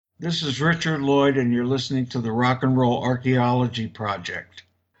This is Richard Lloyd, and you're listening to the Rock and Roll Archaeology Project.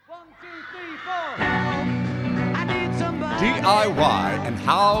 1, 2, 3, 4. I need somebody. DIY and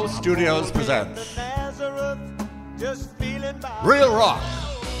How Studios presents Real Rock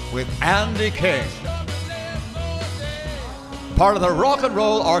with Andy King. Part of the Rock and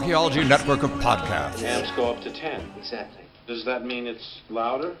Roll Archaeology Network of podcasts. Amps go up to 10. Exactly. Does that mean it's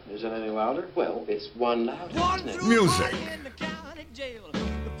louder? Is it any louder? Well, it's one louder, isn't it? Music,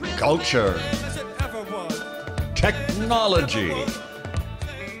 culture, technology,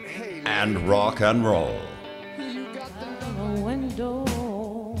 and rock and roll.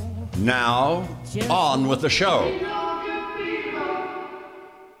 Now, on with the show.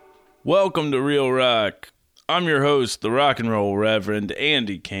 Welcome to Real Rock. I'm your host, the Rock and Roll Reverend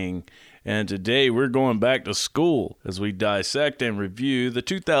Andy King, and today we're going back to school as we dissect and review the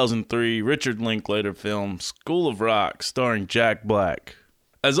 2003 Richard Linklater film School of Rock starring Jack Black.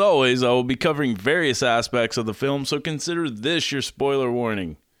 As always, I will be covering various aspects of the film, so consider this your spoiler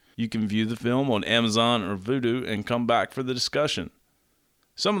warning. You can view the film on Amazon or Vudu and come back for the discussion.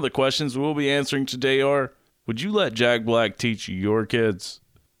 Some of the questions we'll be answering today are: would you let Jack Black teach your kids?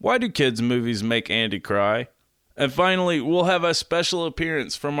 Why do kids' movies make Andy cry? And finally, we'll have a special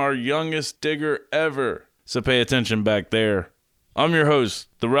appearance from our youngest digger ever, so pay attention back there. I'm your host,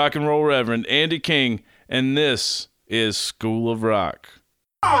 the Rock and Roll Reverend Andy King, and this is School of Rock.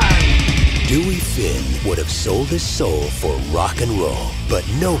 Dewey Finn would have sold his soul for rock and roll, but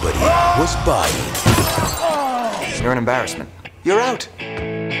nobody was buying. You're an embarrassment. You're out.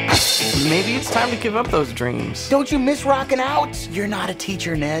 Maybe it's time to give up those dreams. Don't you miss rocking out? You're not a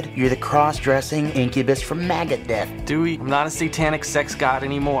teacher, Ned. You're the cross-dressing incubus from maggot death. Dewey, I'm not a satanic sex god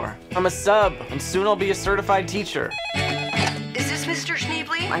anymore. I'm a sub, and soon I'll be a certified teacher. Is this Mr.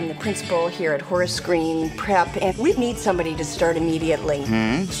 Schneebly? I'm the principal here at Horace Green Prep, and we need somebody to start immediately.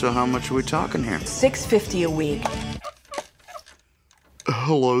 So how much are we talking here? $6.50 a week.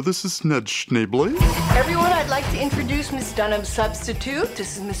 Hello, this is Ned Schneebly. Everyone, I'd like to introduce Miss Dunham's substitute.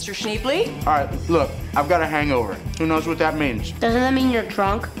 This is Mr. Schneebly. All right, look, I've got a hangover. Who knows what that means? Doesn't that mean you're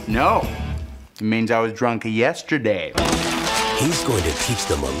drunk? No. It means I was drunk yesterday. He's going to teach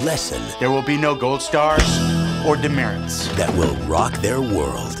them a lesson There will be no gold stars or demerits. that will rock their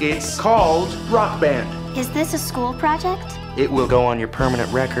world. It's called Rock Band. Is this a school project? It will go on your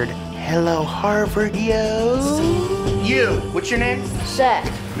permanent record. Hello, Harvard, yo. You, what's your name? Zach.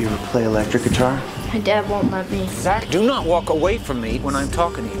 You ever play electric guitar? My dad won't let me. Zach, Do not walk away from me when I'm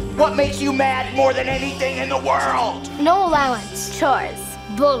talking to you. what makes you mad more than anything in the world? No allowance. Chores.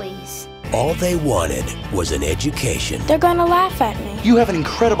 Bullies. All they wanted was an education. They're gonna laugh at me. You have an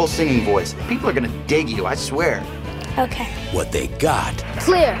incredible singing voice. People are gonna dig you, I swear. Okay. What they got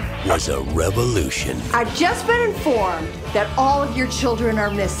Clear. was a revolution. I've just been informed that all of your children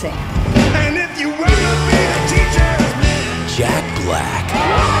are missing. And if you wanna be a teacher, Jack Black.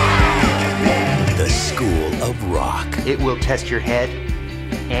 The School of Rock. It will test your head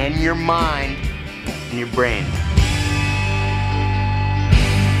and your mind and your brain.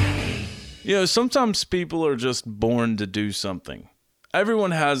 You know, sometimes people are just born to do something.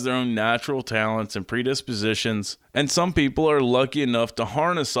 Everyone has their own natural talents and predispositions, and some people are lucky enough to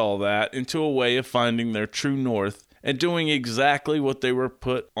harness all that into a way of finding their true north and doing exactly what they were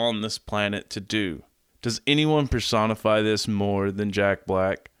put on this planet to do. Does anyone personify this more than Jack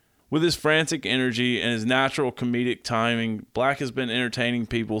Black? With his frantic energy and his natural comedic timing, Black has been entertaining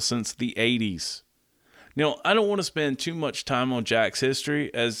people since the 80s. Now, I don't want to spend too much time on Jack's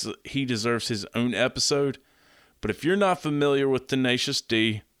history, as he deserves his own episode, but if you're not familiar with Tenacious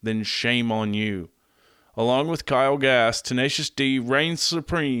D, then shame on you. Along with Kyle Gass, Tenacious D reigns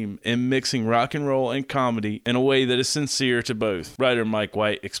supreme in mixing rock and roll and comedy in a way that is sincere to both. Writer Mike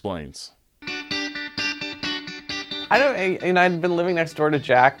White explains. I'd been living next door to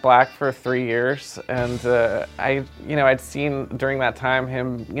Jack Black for 3 years, and I'd seen during that time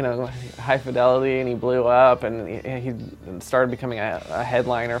him, High Fidelity, and he blew up, and he started becoming a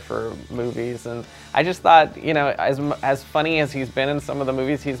headliner for movies, and I just thought, as funny as he's been in some of the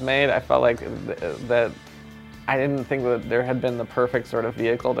movies he's made, I felt like that I didn't think that there had been the perfect sort of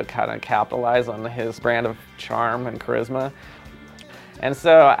vehicle to kind of capitalize on his brand of charm and charisma. And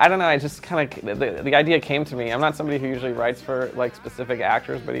so, I don't know, I just kind of, the idea came to me. I'm not somebody who usually writes for like specific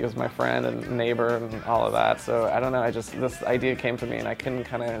actors, but he was my friend and neighbor and all of that. So I don't know, this idea came to me and I couldn't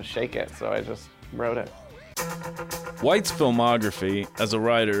kind of shake it. So I just wrote it. White's filmography as a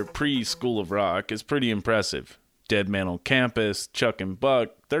writer pre-School of Rock is pretty impressive. Dead Man on Campus, Chuck and Buck,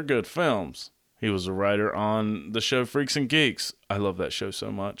 they're good films. He was a writer on the show Freaks and Geeks. I love that show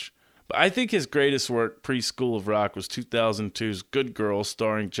so much. But I think his greatest work pre-School of Rock was 2002's Good Girl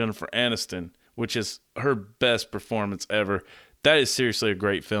starring Jennifer Aniston, which is her best performance ever. That is seriously a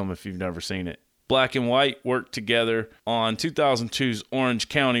great film if you've never seen it. Black and White worked together on 2002's Orange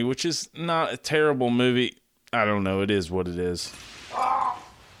County, which is not a terrible movie. I don't know, it is what it is.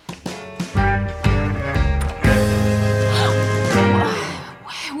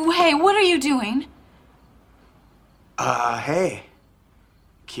 Hey, what are you doing? Hey,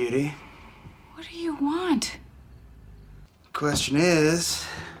 cutie. What do you want? Question is,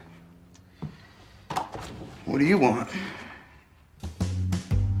 what do you want?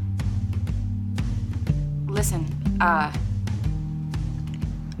 Listen,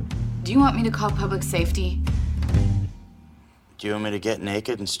 do you want me to call public safety? Do you want me to get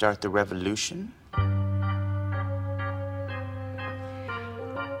naked and start the revolution?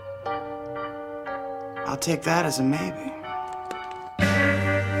 I'll take that as a maybe.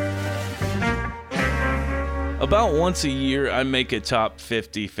 About once a year, I make a top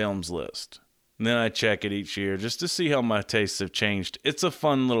 50 films list. And then I check it each year just to see how my tastes have changed. It's a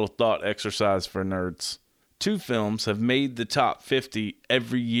fun little thought exercise for nerds. 2 films have made the top 50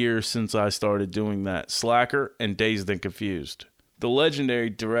 every year since I started doing that: Slacker and Dazed and Confused. The legendary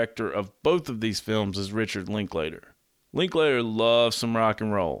director of both of these films is Richard Linklater. Linklater loves some rock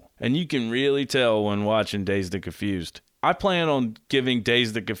and roll, and you can really tell when watching Dazed and Confused. I plan on giving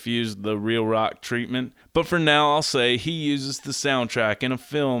Dazed and Confused the real rock treatment, but for now I'll say he uses the soundtrack in a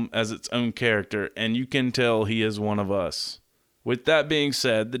film as its own character, and you can tell he is one of us. With that being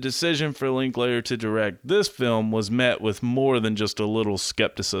said, the decision for Linklater to direct this film was met with more than just a little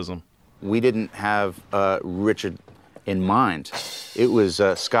skepticism. We didn't have Richard in mind. It was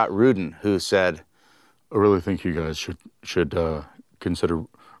Scott Rudin who said, I really think you guys should consider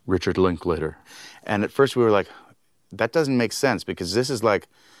Richard Linklater. And at first we were like, that doesn't make sense because this is like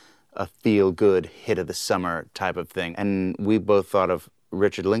a feel-good hit of the summer type of thing. And we both thought of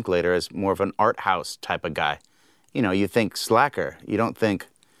Richard Linklater as more of an art house type of guy. You know, you think Slacker. You don't think,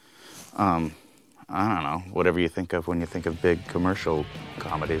 I don't know, whatever you think of when you think of big commercial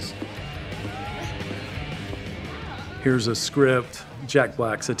comedies. Here's a script, Jack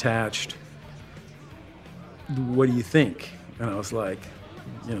Black's attached. What do you think? And I was like,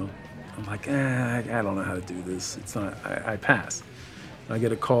 I'm like, I don't know how to do this. It's not, I pass. And I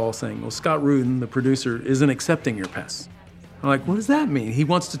get a call saying, well, Scott Rudin, the producer, isn't accepting your pass. I'm like, what does that mean? He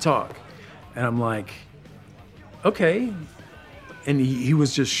wants to talk. And I'm like, okay. And he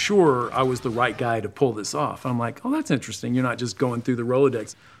was just sure I was the right guy to pull this off. I'm like, oh, that's interesting. You're not just going through the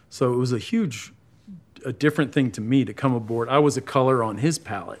Rolodex. So it was a different thing to me to come aboard. I was a color on his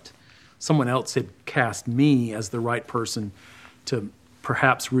palette. Someone else had cast me as the right person to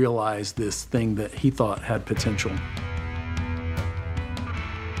perhaps realize this thing that he thought had potential.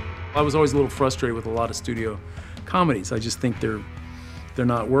 I was always a little frustrated with a lot of studio comedies. I just think they're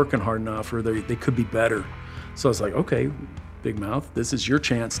not working hard enough, or they could be better. So I was like, okay, Big Mouth, this is your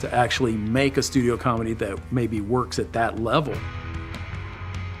chance to actually make a studio comedy that maybe works at that level.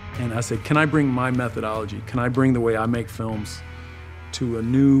 And I said, can I bring my methodology? Can I bring the way I make films to a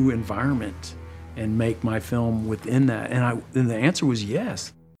new environment and make my film within that? And the answer was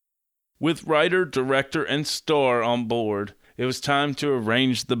yes. With writer, director, and star on board, it was time to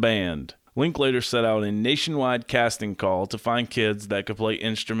arrange the band. Linklater set out a nationwide casting call to find kids that could play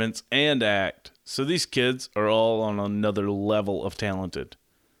instruments and act. So these kids are all on another level of talented.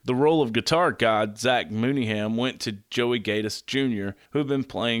 The role of guitar god Zach Mooneyham went to Joey Gatiss Jr., who had been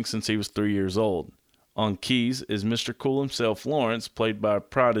playing since he was 3 years old. On keys is Mr. Cool himself, Lawrence, played by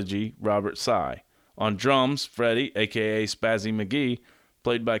prodigy Robert Sy. On drums, Freddie, a.k.a. Spazzy McGee,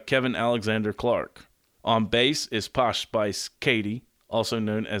 played by Kevin Alexander Clark. On bass is Posh Spice Katie, also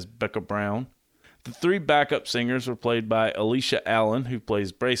known as Becca Brown. The 3 backup singers were played by Alicia Allen, who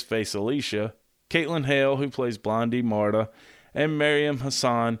plays Braceface Alicia, Caitlin Hale, who plays Blondie Marta, and Mariam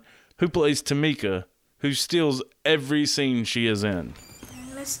Hassan, who plays Tamika, who steals every scene she is in.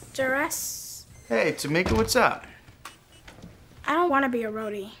 Mr. S. Hey, Tamika, what's up? I don't want to be a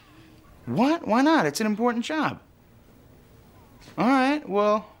roadie. What? Why not? It's an important job. All right,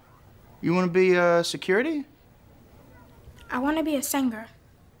 well, you want to be security? I want to be a singer.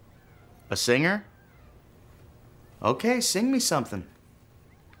 A singer? Okay, sing me something.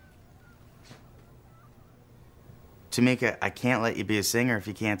 Tamika, I can't let you be a singer if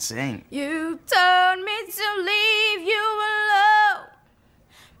you can't sing. You told me to leave you alone.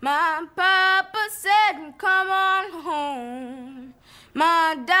 My papa said, come on home.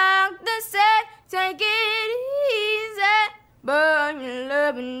 My doctor said, take it easy. But your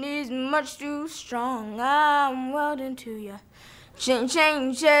loving is much too strong. I'm welding to you. Shing,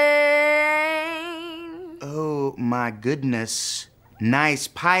 shing, shing. Oh, my goodness. Nice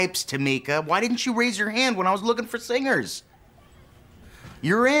pipes, Tamika. Why didn't you raise your hand when I was looking for singers?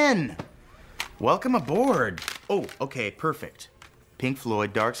 You're in. Welcome aboard. Oh, okay, perfect. Pink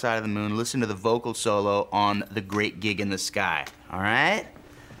Floyd, Dark Side of the Moon. Listen to the vocal solo on The Great Gig in the Sky. All right?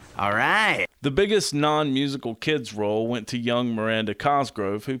 All right. The biggest non-musical kids role went to young Miranda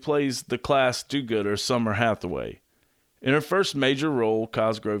Cosgrove, who plays the class do-gooder Summer Hathaway. In her first major role,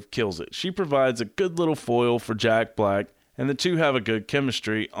 Cosgrove kills it. She provides a good little foil for Jack Black, and the two have a good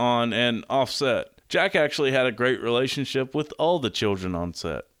chemistry on and off set. Jack actually had a great relationship with all the children on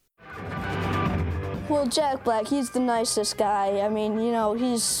set. Well, Jack Black, he's the nicest guy. I mean,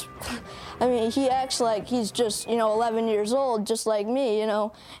 he acts like he's just, 11 years old, just like me,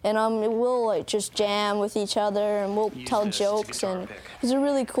 and we'll just jam with each other and we'll tell jokes, and he's a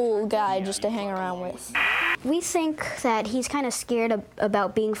really cool guy just to hang around with. We think that he's kind of scared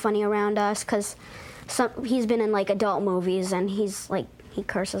about being funny around us because he's been in adult movies and he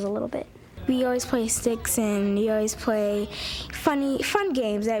curses a little bit. We always play sticks and we always play fun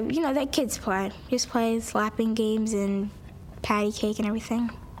games that that kids play. Just play slapping games and patty cake and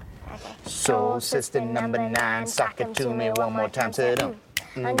everything. Soul Sister number 9, sock it to me one more time. Said,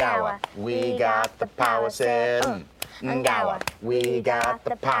 Ngawa, we got the power. Said, Ngawa, we got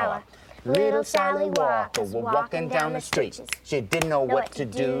the power. Little Sally Walker was walking down the street. She didn't know what to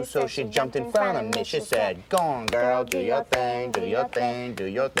do, so she jumped in front of me. She said, go on, girl, do your thing, do your thing, do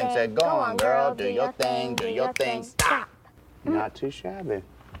your thing. Said, go on, girl, do your thing, do your thing. Stop. Not too shabby.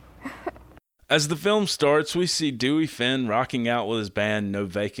 As the film starts, we see Dewey Finn rocking out with his band No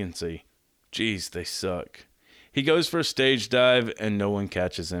Vacancy. Jeez, they suck. He goes for a stage dive and no one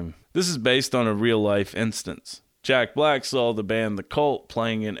catches him. This is based on a real-life instance. Jack Black saw the band The Cult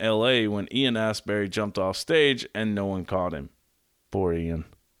playing in L.A. when Ian Astbury jumped off stage and no one caught him. Poor Ian.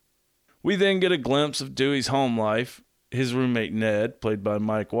 We then get a glimpse of Dewey's home life, his roommate Ned, played by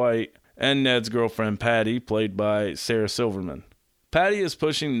Mike White, and Ned's girlfriend Patty, played by Sarah Silverman. Patty is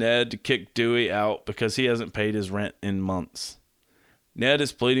pushing Ned to kick Dewey out because he hasn't paid his rent in months. Ned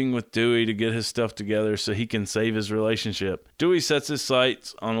is pleading with Dewey to get his stuff together so he can save his relationship. Dewey sets his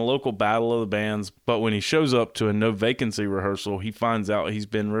sights on a local battle of the bands, but when he shows up to a No Vacancy rehearsal, he finds out he's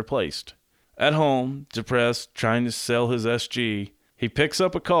been replaced. At home, depressed, trying to sell his SG, he picks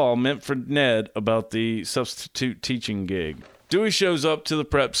up a call meant for Ned about the substitute teaching gig. Dewey shows up to the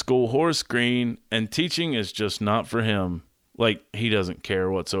prep school Horace Green, and teaching is just not for him. He doesn't care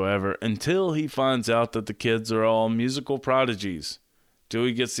whatsoever until he finds out that the kids are all musical prodigies.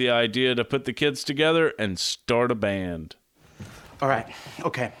 Dewey gets the idea to put the kids together and start a band. All right,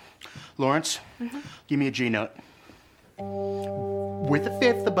 okay. Lawrence, give me a G note. With a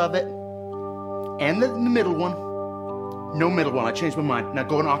fifth above it, and the middle one. No middle one, I changed my mind. Now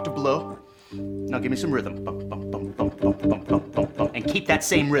go an octave below. Now give me some rhythm. Bum, bum, bum, bum, bum, bum, bum, bum, bum. And keep that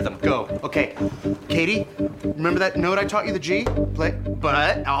same rhythm. Go. Okay. Katie, remember that note I taught you, the G? Play.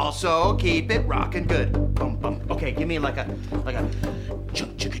 But also keep it rockin' good. Bum, bum. Okay, give me like a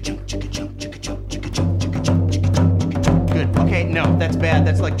jump, chicka, jump, chicka, jump, chicka, jump, chicka, jump, chicka, jump, chicka, jump, chicka, jump. Good. Okay, no, that's bad.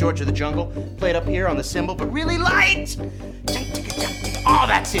 That's like George of the Jungle. Play it up here on the cymbal, but really light. Oh,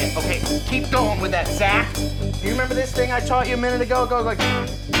 that's it. Okay, keep going with that, Zach. Do you remember this thing I taught you a minute ago? Go like.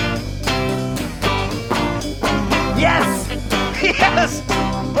 Yes! Yes!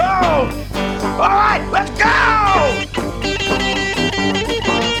 Oh! All right, let's go!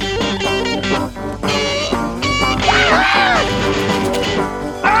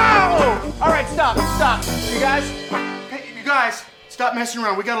 Oh! All right, stop. You guys, stop messing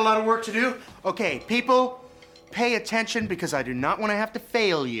around. We got a lot of work to do. Okay, people, pay attention because I do not want to have to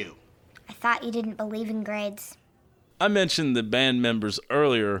fail you. I thought you didn't believe in grades. I mentioned the band members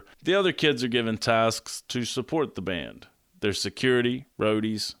earlier. The other kids are given tasks to support the band. There's security,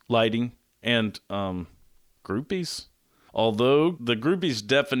 roadies, lighting, and, groupies. Although the groupies'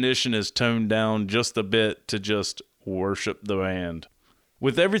 definition is toned down just a bit to just worship the band.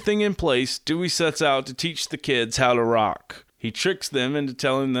 With everything in place, Dewey sets out to teach the kids how to rock. He tricks them into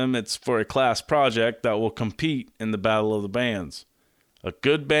telling them it's for a class project that will compete in the Battle of the Bands. A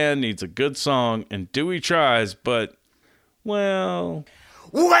good band needs a good song, and Dewey tries, but, well,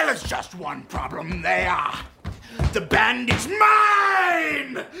 it's just one problem there. The band is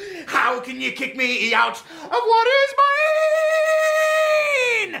mine! How can you kick me out of what is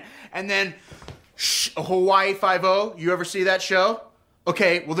mine? And then, Hawaii Five-0, you ever see that show?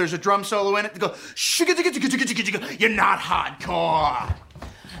 Okay, well, there's a drum solo in it. They go, you're not hardcore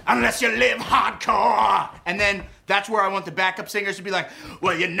unless you live hardcore. And then That's where I want the backup singers to be like,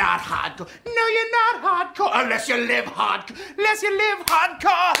 well, you're not hardcore. No, you're not hardcore unless you live hardcore. Unless you live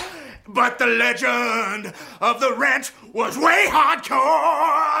hardcore. But the legend of the Rent was way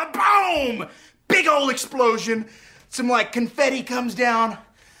hardcore. Boom! Big old explosion. Some like confetti comes down.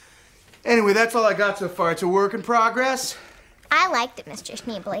 Anyway, that's all I got so far. It's a work in progress. I liked it, Mr.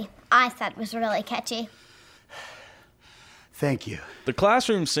 Schneebly. I thought it was really catchy. Thank you. The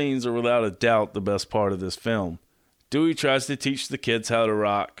classroom scenes are without a doubt the best part of this film. Dewey tries to teach the kids how to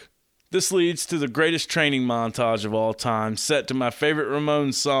rock. This leads to the greatest training montage of all time, set to my favorite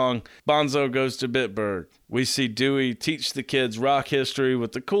Ramones song, Bonzo Goes to Bitburg. We see Dewey teach the kids rock history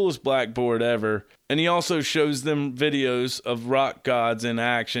with the coolest blackboard ever, and he also shows them videos of rock gods in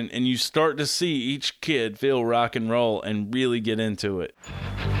action, and you start to see each kid feel rock and roll and really get into it.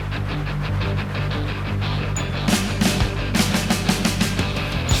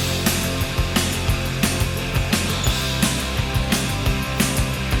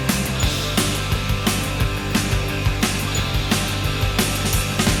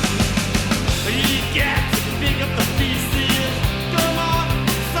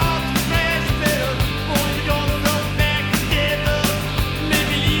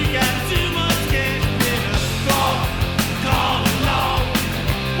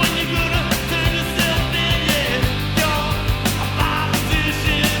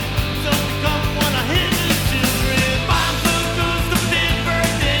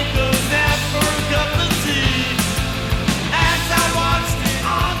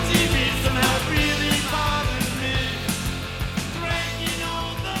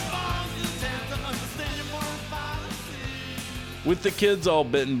 With the kids all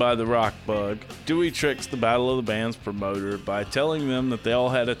bitten by the rock bug, Dewey tricks the Battle of the Bands promoter by telling them that they all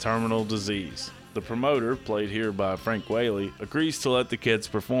had a terminal disease. The promoter, played here by Frank Whaley, agrees to let the kids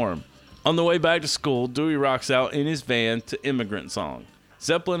perform. On the way back to school, Dewey rocks out in his van to Immigrant Song.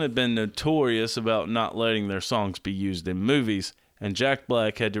 Zeppelin had been notorious about not letting their songs be used in movies, and Jack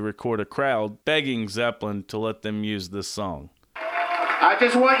Black had to record a crowd begging Zeppelin to let them use this song. I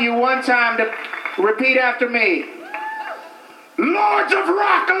just want you one time to repeat after me. Lords of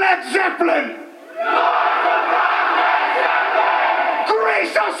Rock, Led Zeppelin! Lords of Rock, Led Zeppelin!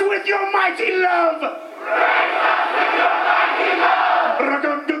 Grace us with your mighty love! Grace us with your mighty love!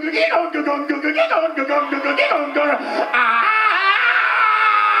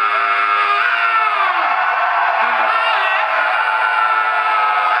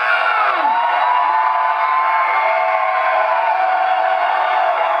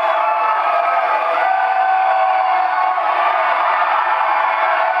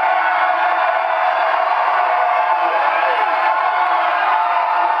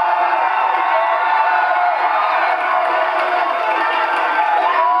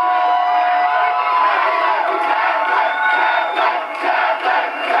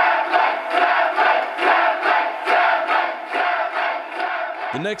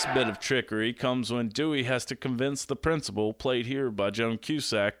 The next bit of trickery comes when Dewey has to convince the principal, played here by Joan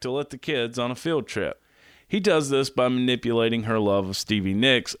Cusack, to let the kids on a field trip. He does this by manipulating her love of Stevie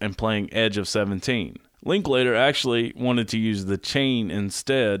Nicks and playing Edge of 17. Linklater actually wanted to use The Chain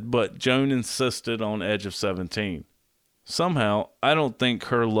instead, but Joan insisted on Edge of 17. Somehow, I don't think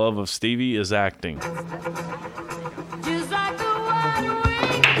her love of Stevie is acting. Just like the one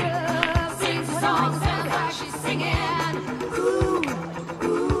ring sings a song, sounds like she's singing.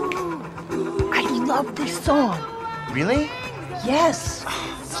 I love this song. Really? Yes.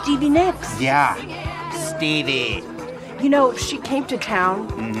 Stevie Nicks. Yeah. Stevie. You know, she came to town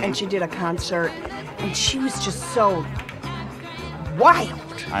and she did a concert and she was just so wild.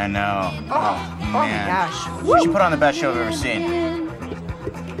 I know. Oh my gosh. She put on the best show I've ever seen.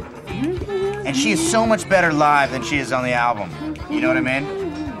 And she is so much better live than she is on the album. You know what I mean?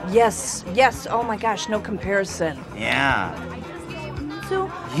 Yes, yes. Oh my gosh, no comparison. Yeah. So,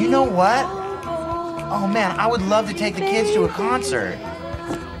 you know what? Oh man, I would love to take the kids to a concert.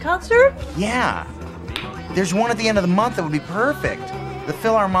 Concert? Yeah. There's one at the end of the month that would be perfect. The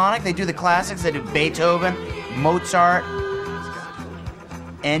Philharmonic, they do the classics. They do Beethoven, Mozart,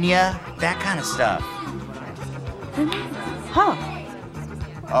 Enya, that kind of stuff. Huh.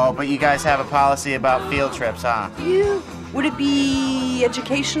 Oh, but you guys have a policy about field trips, huh? Would it be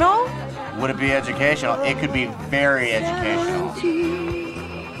educational? Would it be educational? It could be very educational.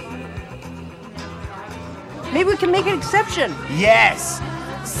 Maybe we can make an exception. Yes!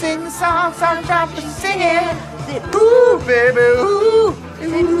 Sing the song, stop singing. Ooh, baby, ooh,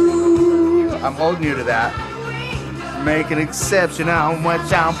 ooh. I'm holding you to that. Make an exception on what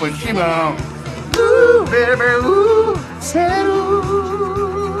I'm pushing on. Ooh, baby, ooh, said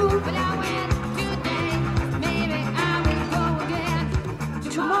ooh.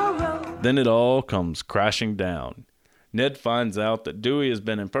 Then it all comes crashing down. Ned finds out that Dewey has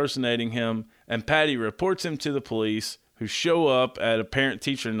been impersonating him, and Patty reports him to the police, who show up at a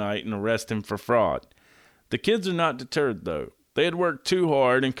parent-teacher night and arrest him for fraud. The kids are not deterred, though. They had worked too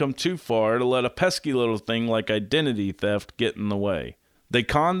hard and come too far to let a pesky little thing like identity theft get in the way. They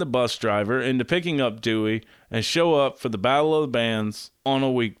con the bus driver into picking up Dewey and show up for the Battle of the Bands on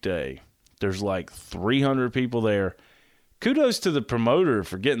a weekday. There's like 300 people there. Kudos to the promoter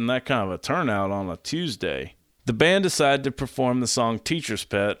for getting that kind of a turnout on a Tuesday. The band decided to perform the song Teacher's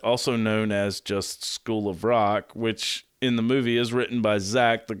Pet, also known as just School of Rock, which in the movie is written by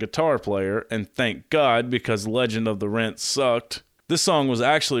Zach, the guitar player, and thank God, because Legend of the Rent sucked. This song was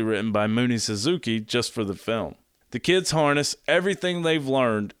actually written by Mooney Suzuki just for the film. The kids harness everything they've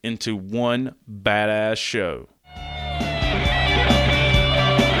learned into one badass show.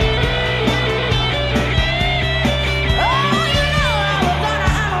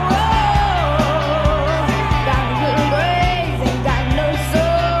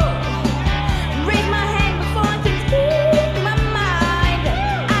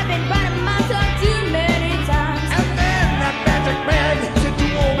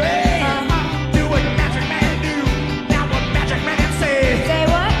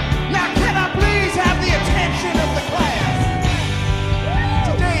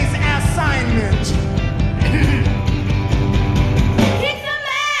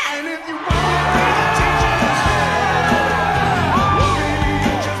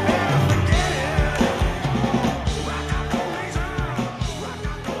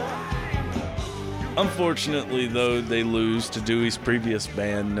 Unfortunately, though, they lose to Dewey's previous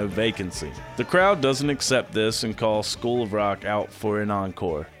band, No Vacancy. The crowd doesn't accept this and calls School of Rock out for an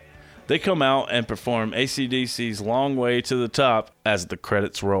encore. They come out and perform AC/DC's Long Way to the Top as the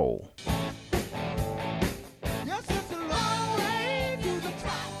credits roll.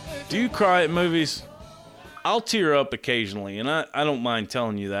 Do you cry at movies? I'll tear up occasionally, and I don't mind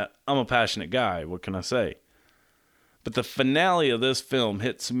telling you that. I'm a passionate guy, what can I say? But the finale of this film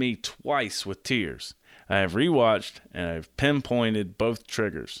hits me twice with tears. I have rewatched and I've pinpointed both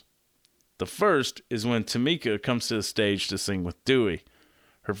triggers. The first is when Tamika comes to the stage to sing with Dewey.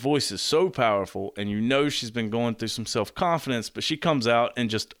 Her voice is so powerful, and you know she's been going through some self-confidence, but she comes out and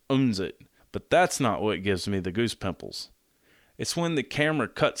just owns it. But that's not what gives me the goose pimples. It's when the camera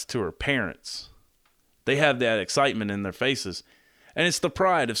cuts to her parents. They have that excitement in their faces. And it's the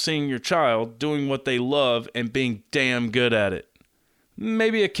pride of seeing your child doing what they love and being damn good at it.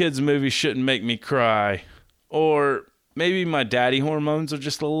 Maybe a kid's movie shouldn't make me cry. Or maybe my daddy hormones are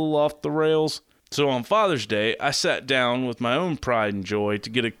just a little off the rails. So on Father's Day, I sat down with my own pride and joy to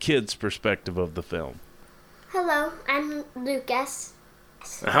get a kid's perspective of the film. Hello, I'm Lucas.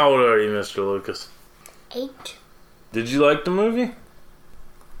 How old are you, Mr. Lucas? 8. Did you like the movie?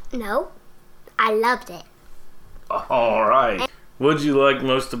 No, I loved it. All right. What did you like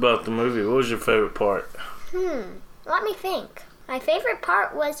most about the movie? What was your favorite part? Let me think. My favorite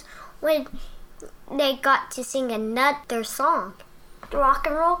part was when they got to sing their song. The rock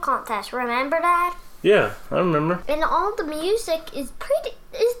and roll contest. Remember that? Yeah, I remember. And all the music is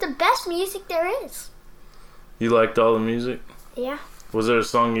the best music there is. You liked all the music? Yeah. Was there a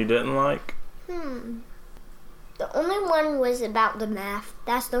song you didn't like? The only one was about the math.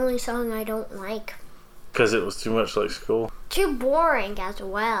 That's the only song I don't like. Because it was too much like school? Too boring as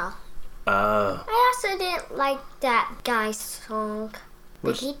well. I also didn't like that guy's song.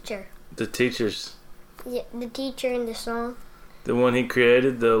 The teacher. The teacher's? Yeah, the teacher in the song. The one he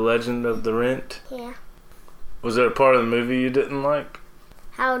created, The Legend of the Rent? Yeah. Was there a part of the movie you didn't like?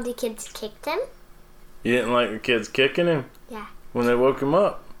 How the kids kicked him? You didn't like the kids kicking him? Yeah. When they woke him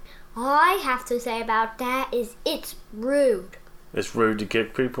up? All I have to say about that is it's rude. It's rude to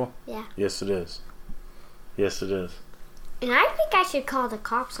kick people? Yeah. Yes, it is. Yes, it is. And I think I should call the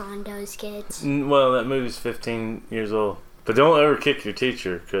cops on those kids. Well, that movie's 15 years old. But don't ever kick your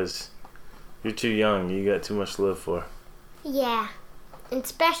teacher, because you're too young. You got too much to live for. Yeah.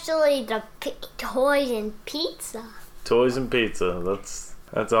 Especially the toys and pizza. Toys and pizza.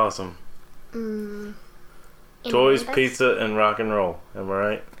 That's awesome. Toys, pizza, and rock and roll. Am I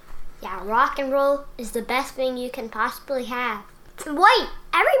right? Yeah, rock and roll is the best thing you can possibly have. Wait,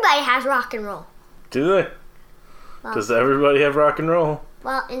 everybody has rock and roll. Do they? Well, does everybody have rock and roll?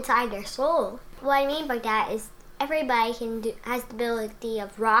 Well, inside their soul. What I mean by that is everybody has the ability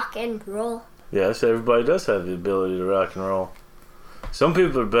of rock and roll. Yes, everybody does have the ability to rock and roll. Some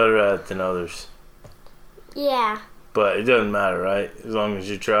people are better at it than others. Yeah. But it doesn't matter, right? As long as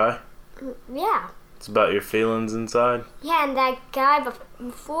you try. Yeah. It's about your feelings inside. Yeah, and that guy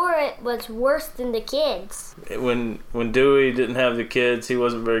before it was worse than the kids. When Dewey didn't have the kids, he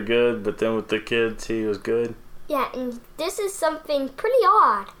wasn't very good, but then with the kids, he was good. Yeah, and this is something pretty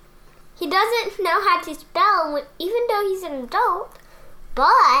odd. He doesn't know how to spell, even though he's an adult,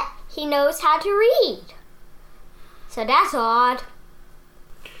 but he knows how to read. So that's odd.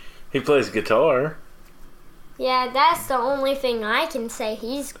 He plays guitar. Yeah, that's the only thing I can say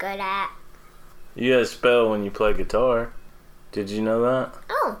he's good at. You gotta spell when you play guitar. Did you know that?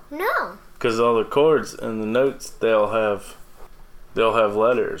 Oh, no. Because all the chords and the notes, they'll have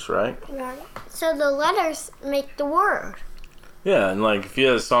letters, right? Right. So the letters make the word. Yeah, and like if you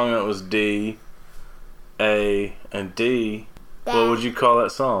had a song that was D, A, and D, Dad. What would you call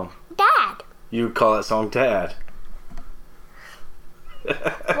that song? Dad. You would call that song Dad.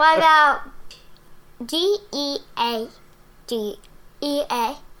 What about D-E-A,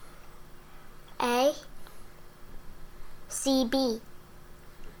 D-E-A, A, C-B?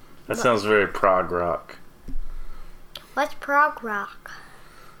 That sounds very prog rock. What's prog rock?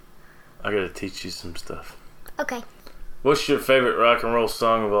 I gotta teach you some stuff. Okay. What's your favorite rock and roll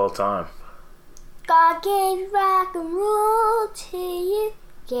song of all time? God gave rock and roll to you,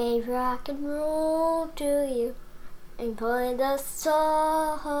 gave rock and roll to you, and put the soul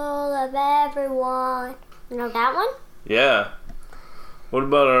of everyone. You know that one? Yeah. What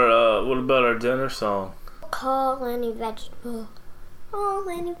about our dinner song? Call any vegetable. Call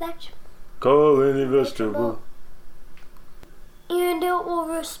any vegetable. Call any vegetable. And it will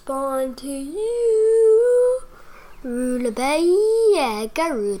respond to you.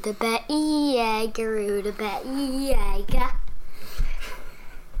 Rutabaga, rutabaga, rutabaga.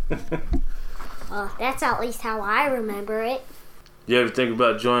 Well, that's at least how I remember it. You ever think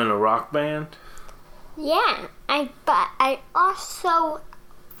about joining a rock band? Yeah, but I also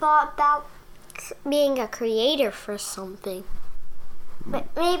thought about being a creator for something. But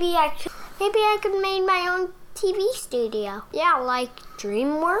maybe I could make my own TV studio. Yeah, like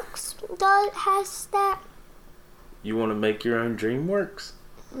DreamWorks has that. You want to make your own DreamWorks?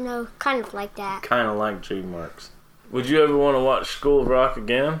 No, kind of like that. Kind of like DreamWorks. Would you ever want to watch School of Rock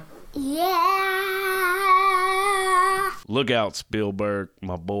again? Yeah. Look out, Spielberg.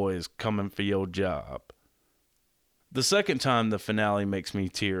 My boy is coming for your job. The second time the finale makes me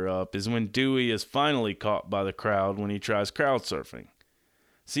tear up is when Dewey is finally caught by the crowd when he tries crowd surfing.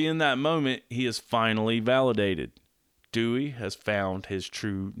 See, in that moment, he is finally validated. Dewey has found his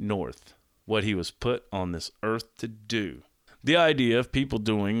true north, what he was put on this earth to do. The idea of people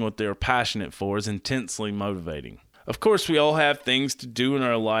doing what they are passionate for is intensely motivating. Of course, we all have things to do in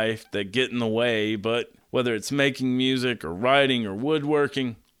our life that get in the way, but whether it's making music or writing or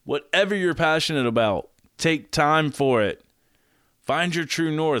woodworking, whatever you're passionate about, take time for it. Find your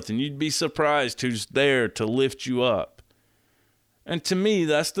true north and you'd be surprised who's there to lift you up. And to me,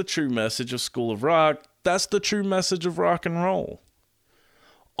 that's the true message of School of Rock. That's the true message of rock and roll.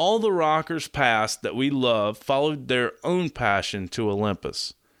 All the rockers past that we love followed their own passion to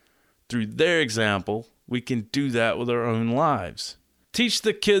Olympus. Through their example, we can do that with our own lives. Teach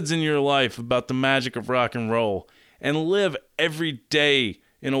the kids in your life about the magic of rock and roll and live every day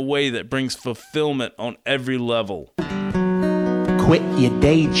in a way that brings fulfillment on every level. Quit your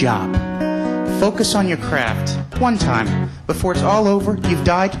day job. Focus on your craft. One time. Before it's all over, you've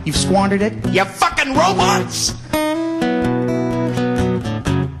died, you've squandered it. You fucking robots!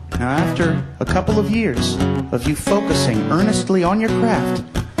 Now, after a couple of years of you focusing earnestly on your craft,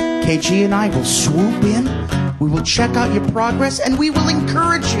 KG and I will swoop in, we will check out your progress, and we will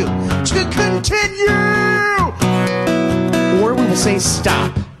encourage you to continue! Or we will say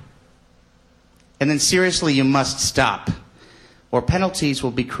stop. And then seriously, you must stop. Or penalties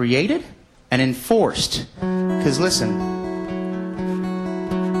will be created and enforced. Because listen,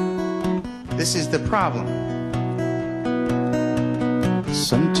 this is the problem.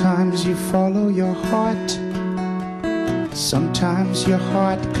 Sometimes you follow your heart. Sometimes your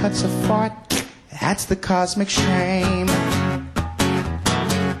heart cuts a fart. That's the cosmic shame.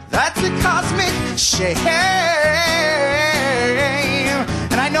 That's the cosmic shame.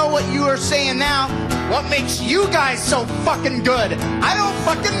 And I know what you are saying now. What makes you guys so fucking good? I don't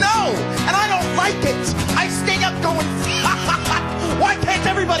fucking know. And I don't like it. I stay up going, why can't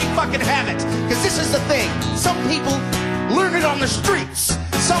everybody fucking have it? Because this is the thing. Some people learn it on the streets.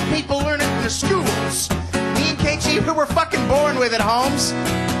 Some people learn it in the schools. Me and KG, who were fucking born with it, Holmes.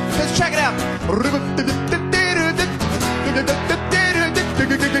 Because check it out.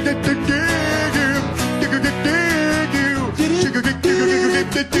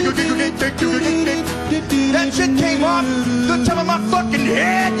 That shit came off the top of my fucking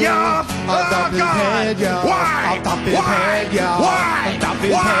head, y'all. Stop his head, y'all. Why? Stop his head, y'all. Why? Stop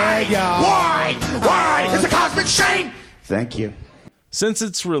his head, y'all. Why? Why? It's a cosmic shame! Thank you. Since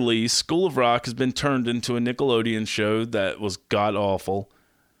its release, School of Rock has been turned into a Nickelodeon show that was god-awful,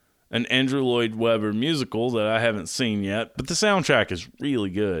 an Andrew Lloyd Webber musical that I haven't seen yet, but the soundtrack is really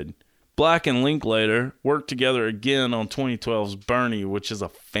good. Black and Linklater worked together again on 2012's Bernie, which is a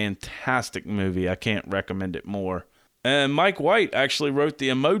fantastic movie. I can't recommend it more. And Mike White actually wrote the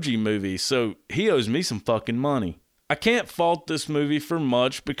Emoji Movie, so he owes me some fucking money. I can't fault this movie for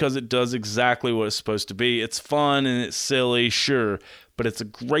much because it does exactly what it's supposed to be. It's fun and it's silly, sure, but it's a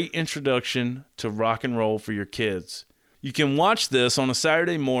great introduction to rock and roll for your kids. You can watch this on a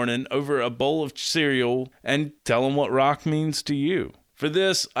Saturday morning over a bowl of cereal and tell them what rock means to you. For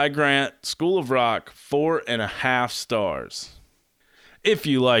this, I grant School of Rock 4.5 stars. If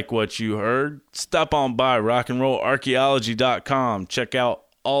you like what you heard, stop on by rockandrollarchaeology.com. Check out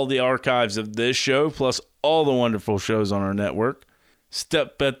all the archives of this show, plus all the wonderful shows on our network.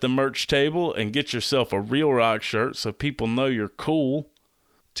 Step at the merch table and get yourself a Real Rock shirt so people know you're cool.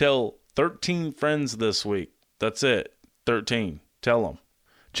 Tell 13 friends this week. That's it. 13. Tell them.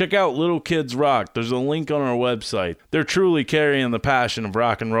 Check out Little Kids Rock. There's a link on our website. They're truly carrying the passion of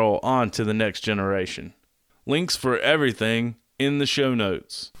rock and roll on to the next generation. Links for everything in the show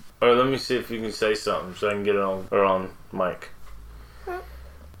notes. All right, let me see if you can say something so I can get it on mic.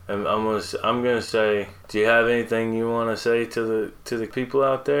 And I'm gonna say, do you have anything you want to say to the people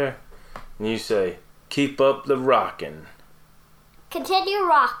out there? And you say, keep up the rocking. Continue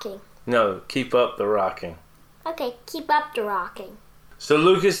rocking. No, keep up the rocking. Okay, keep up the rocking. So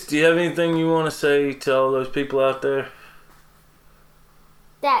Lucas, do you have anything you want to say to all those people out there?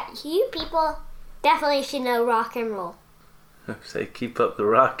 That you people definitely should know rock and roll. Say keep up the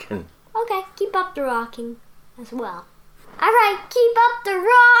rocking. Okay, keep up the rocking as well. Alright, keep up the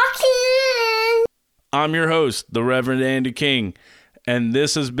rocking! I'm your host, the Reverend Andy King, and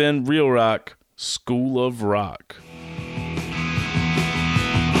this has been Real Rock, School of Rock. School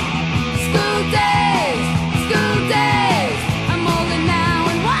days, school days. I'm older now,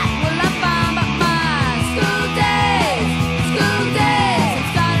 and what will I find but mine? School days, school days. I'm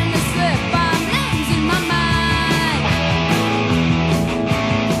starting to slip, I'm losing my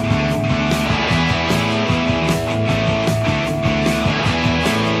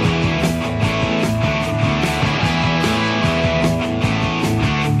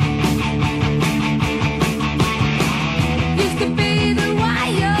Used to be the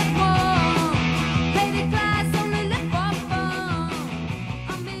wired one. Play the class, only live for fun.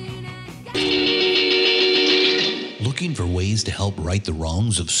 Looking for ways to help right the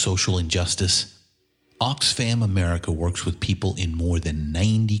wrongs of social injustice? Oxfam America works with people in more than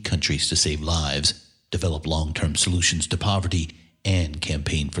 90 countries to save lives, develop long-term solutions to poverty, and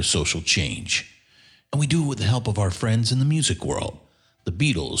campaign for social change. And we do it with the help of our friends in the music world. The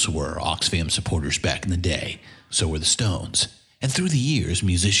Beatles were Oxfam supporters back in the day, so were the Stones. And through the years,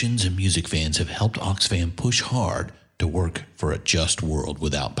 musicians and music fans have helped Oxfam push hard to work for a just world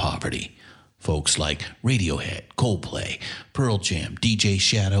without poverty. Folks like Radiohead, Coldplay, Pearl Jam, DJ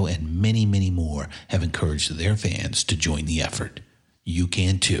Shadow, and many, many more have encouraged their fans to join the effort. You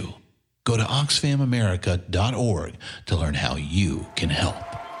can too. Go to oxfamamerica.org to learn how you can help.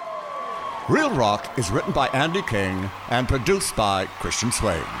 Real Rock is written by Andy King and produced by Christian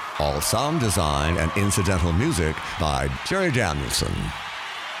Swain. All sound design and incidental music by Jerry Danielson.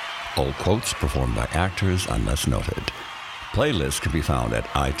 All quotes performed by actors unless noted. Playlists can be found at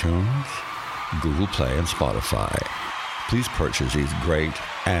iTunes, Google Play, and Spotify. Please purchase these great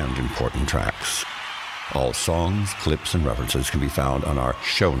and important tracks. All songs, clips, and references can be found on our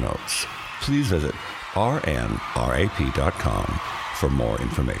show notes. Please visit rnrap.com for more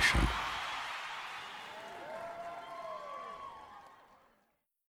information.